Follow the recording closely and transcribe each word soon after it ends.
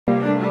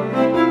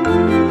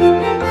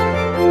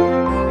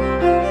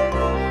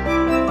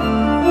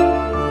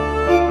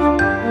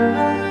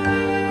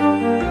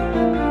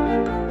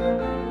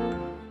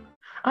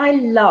I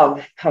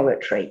love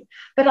poetry,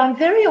 but I'm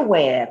very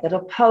aware that a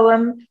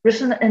poem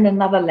written in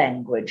another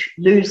language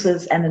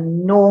loses an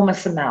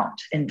enormous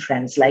amount in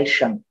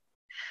translation.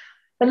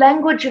 The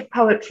language of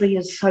poetry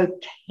is so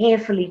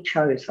carefully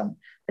chosen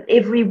that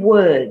every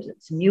word,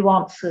 its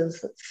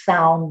nuances, its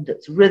sound,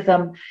 its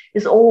rhythm,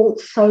 is all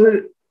so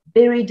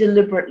very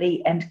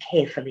deliberately and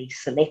carefully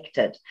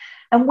selected.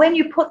 And when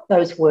you put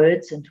those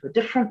words into a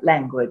different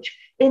language,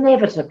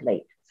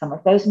 inevitably, some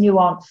of those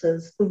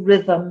nuances, the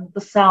rhythm,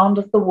 the sound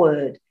of the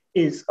word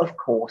is, of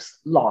course,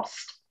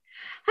 lost.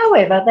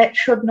 However, that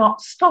should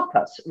not stop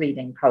us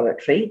reading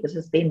poetry that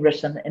has been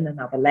written in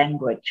another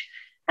language.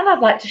 And I'd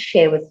like to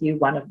share with you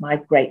one of my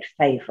great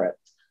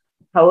favorites,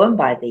 a poem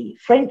by the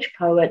French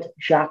poet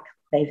Jacques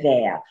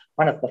Prévert,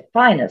 one of the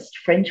finest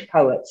French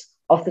poets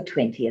of the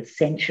 20th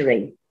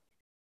century.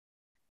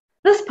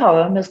 This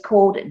poem is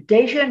called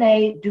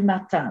Déjeuner du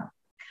Matin.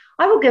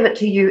 I will give it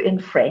to you in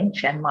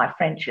French, and my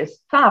French is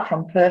far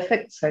from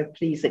perfect, so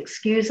please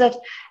excuse it,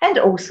 and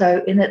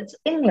also in its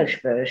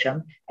English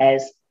version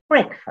as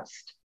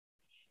breakfast.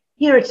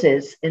 Here it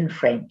is in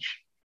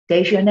French,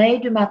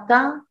 Déjeuner du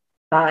Matin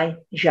by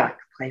Jacques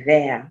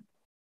Prévert.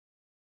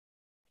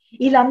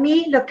 Il a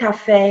mis le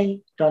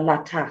café dans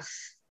la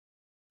tasse.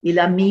 Il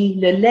a mis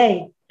le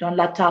lait dans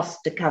la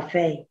tasse de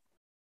café.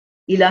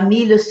 Il a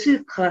mis le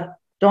sucre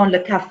dans le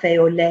café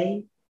au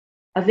lait.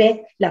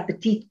 Avec la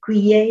petite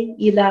cuillère,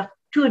 il a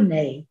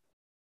tourné.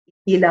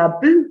 Il a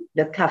bu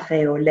le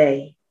café au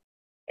lait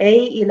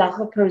et il a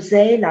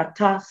reposé la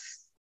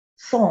tasse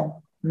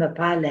sans me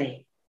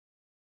parler.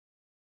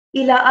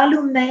 Il a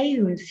allumé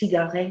une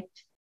cigarette.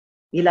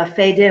 Il a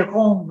fait des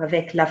ronds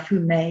avec la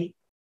fumée.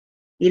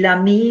 Il a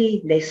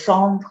mis les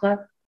cendres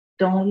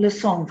dans le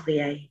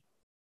cendrier,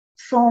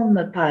 sans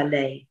me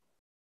parler,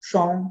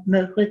 sans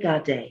me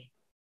regarder.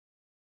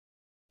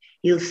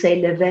 Il s'est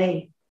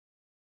levé.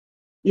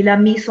 Il a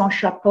mis son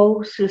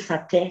chapeau sur sa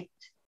tête.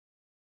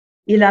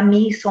 Il a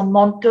mis son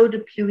manteau de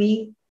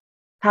pluie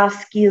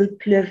parce qu'il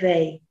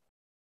pleuvait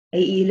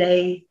et il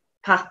est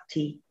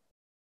parti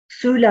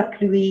sous la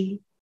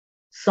pluie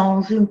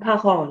sans une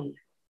parole,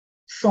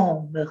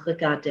 sans me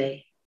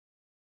regarder.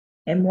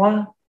 Et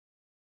moi,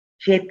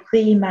 j'ai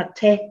pris ma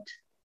tête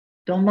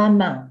dans ma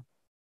main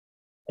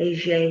et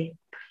j'ai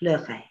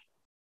pleuré.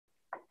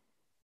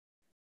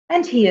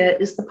 And here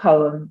is the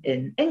poem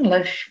in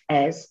English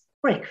as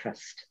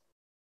breakfast.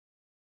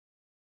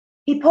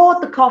 He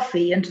poured the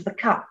coffee into the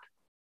cup.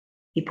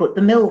 He put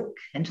the milk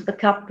into the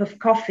cup of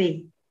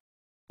coffee.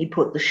 He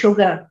put the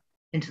sugar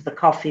into the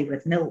coffee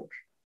with milk.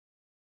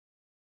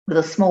 With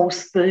a small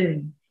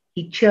spoon,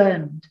 he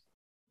churned.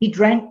 He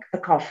drank the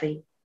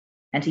coffee,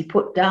 and he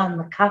put down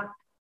the cup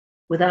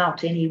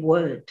without any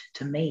word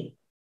to me.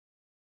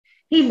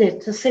 He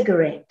lit a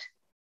cigarette.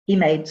 He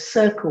made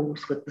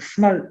circles with the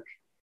smoke.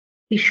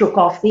 He shook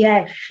off the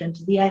ash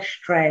into the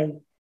ashtray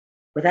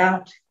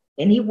without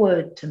any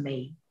word to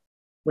me,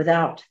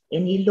 without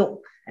any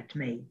look at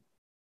me.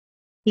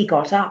 He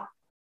got up.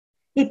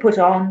 He put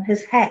on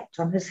his hat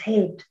on his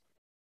head.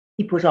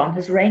 He put on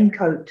his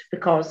raincoat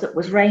because it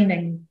was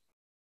raining,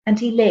 and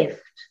he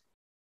left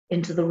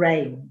into the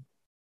rain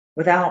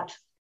without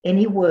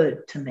any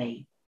word to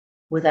me,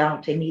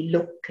 without any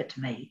look at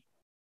me.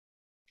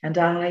 And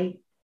I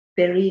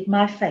buried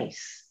my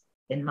face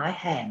in my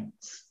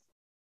hands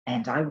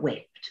and I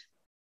wept.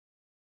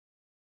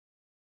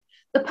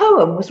 The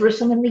poem was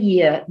written in the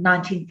year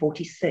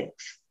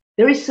 1946,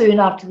 very soon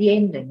after the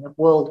ending of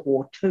World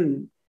War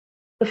II.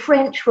 The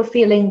French were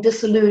feeling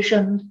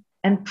disillusioned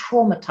and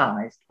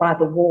traumatized by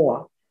the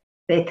war.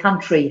 Their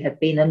country had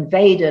been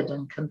invaded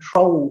and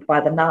controlled by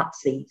the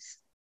Nazis.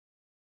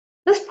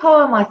 This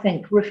poem, I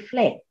think,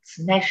 reflects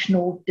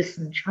national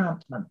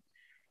disenchantment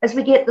as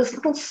we get this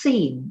little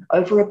scene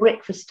over a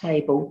breakfast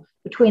table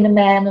between a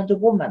man and a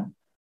woman,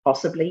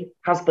 possibly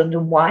husband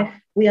and wife,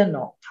 we are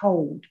not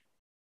told.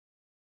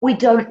 We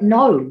don't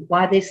know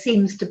why there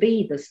seems to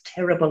be this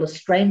terrible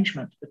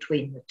estrangement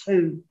between the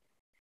two.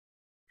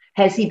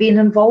 Has he been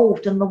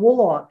involved in the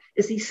war?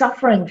 Is he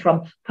suffering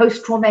from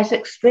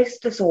post-traumatic stress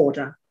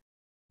disorder?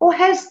 Or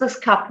has this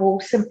couple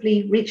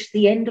simply reached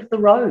the end of the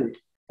road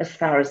as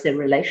far as their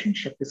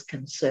relationship is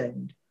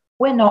concerned?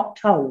 We're not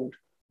told.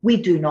 We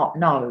do not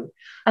know.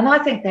 And I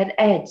think that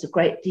adds a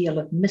great deal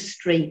of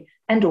mystery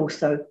and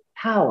also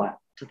power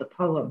to the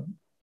poem.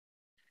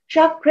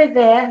 Jacques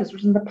Prévert has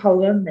written the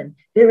poem in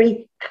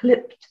very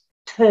clipped,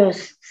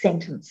 terse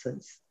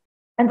sentences.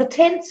 And the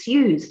tense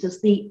used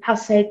is the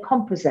passé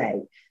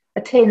composé,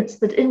 a tense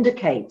that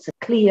indicates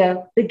a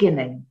clear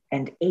beginning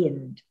and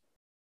end.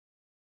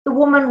 The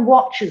woman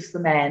watches the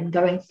man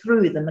going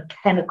through the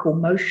mechanical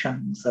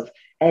motions of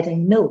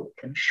adding milk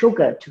and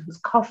sugar to his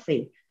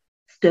coffee,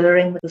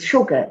 stirring the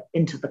sugar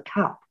into the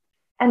cup,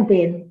 and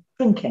then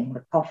drinking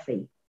the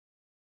coffee.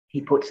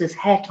 He puts his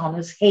hat on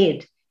his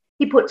head,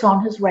 he puts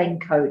on his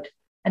raincoat,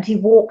 and he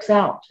walks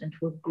out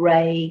into a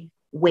grey,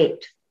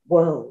 wet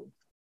world.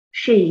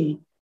 She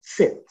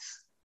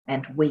sits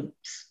and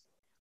weeps.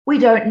 We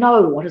don't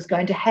know what is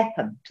going to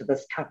happen to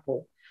this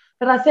couple.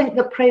 But I think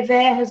that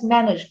Prévert has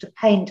managed to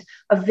paint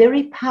a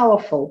very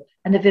powerful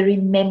and a very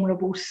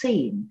memorable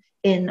scene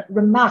in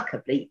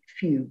remarkably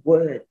few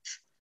words.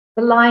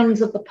 The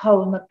lines of the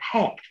poem are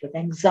packed with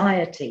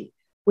anxiety,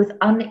 with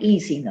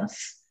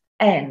uneasiness,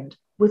 and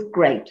with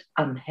great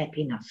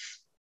unhappiness.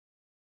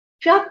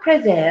 Jacques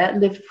Prévert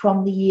lived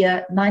from the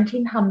year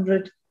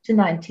 1900 to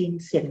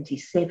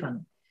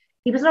 1977.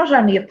 He was not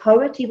only a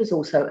poet, he was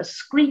also a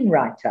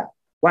screenwriter.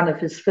 One of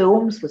his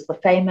films was the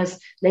famous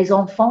Les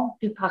Enfants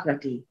du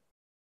Paradis.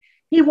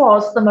 He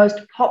was the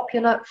most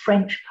popular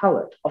French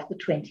poet of the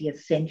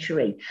 20th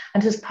century,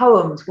 and his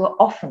poems were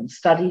often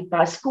studied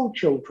by school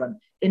children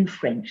in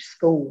French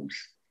schools.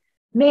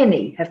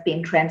 Many have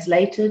been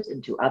translated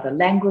into other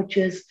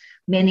languages.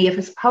 Many of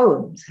his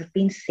poems have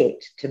been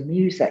set to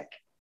music.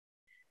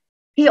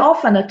 He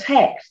often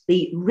attacked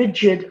the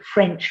rigid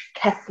French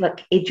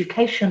Catholic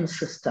education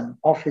system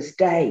of his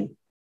day,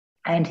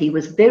 and he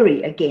was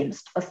very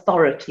against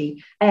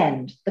authority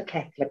and the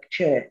Catholic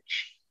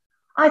Church.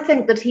 I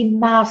think that he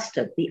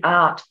mastered the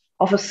art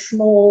of a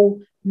small,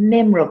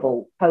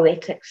 memorable,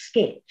 poetic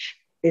sketch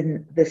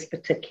in this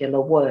particular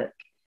work.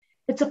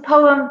 It's a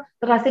poem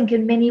that I think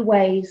in many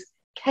ways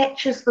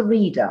catches the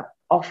reader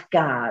off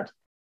guard.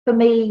 For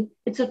me,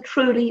 it's a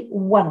truly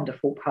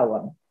wonderful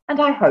poem, and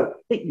I hope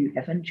that you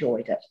have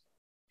enjoyed it.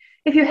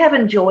 If you have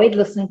enjoyed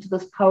listening to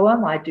this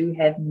poem, I do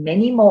have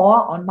many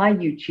more on my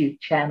YouTube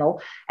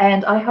channel,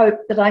 and I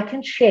hope that I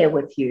can share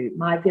with you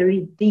my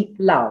very deep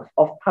love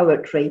of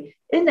poetry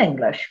in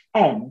English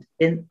and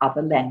in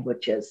other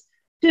languages.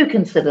 Do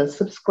consider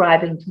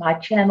subscribing to my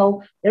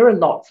channel. There are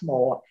lots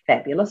more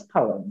fabulous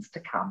poems to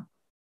come.